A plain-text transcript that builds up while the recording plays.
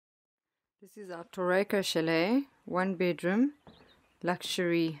This is our Turaco Chalet, 1-bedroom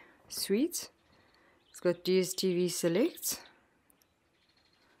luxury suite. It's got DSTV Select.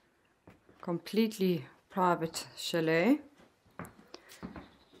 Completely private chalet.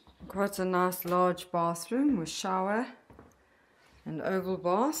 Quite a nice large bathroom with shower and oval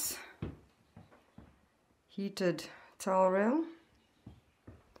bath. Heated towel rail.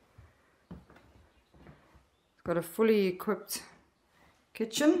 It's got a fully equipped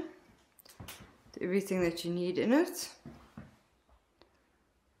kitchen. Everything that you need in it.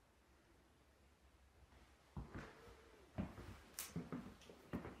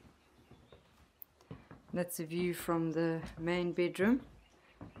 That's a view from the main bedroom.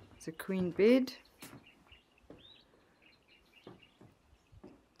 It's a queen bed.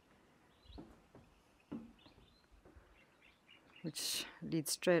 Which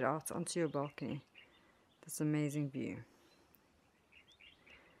leads straight out onto your balcony. This amazing view.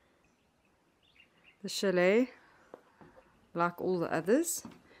 The chalet, like all the others,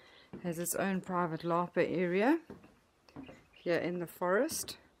 has its own private lapa area here in the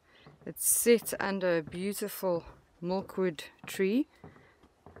forest. It's set under a beautiful milkwood tree,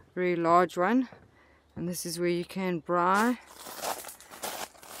 very large one, and this is where you can braai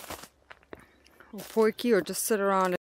or potjie or just sit around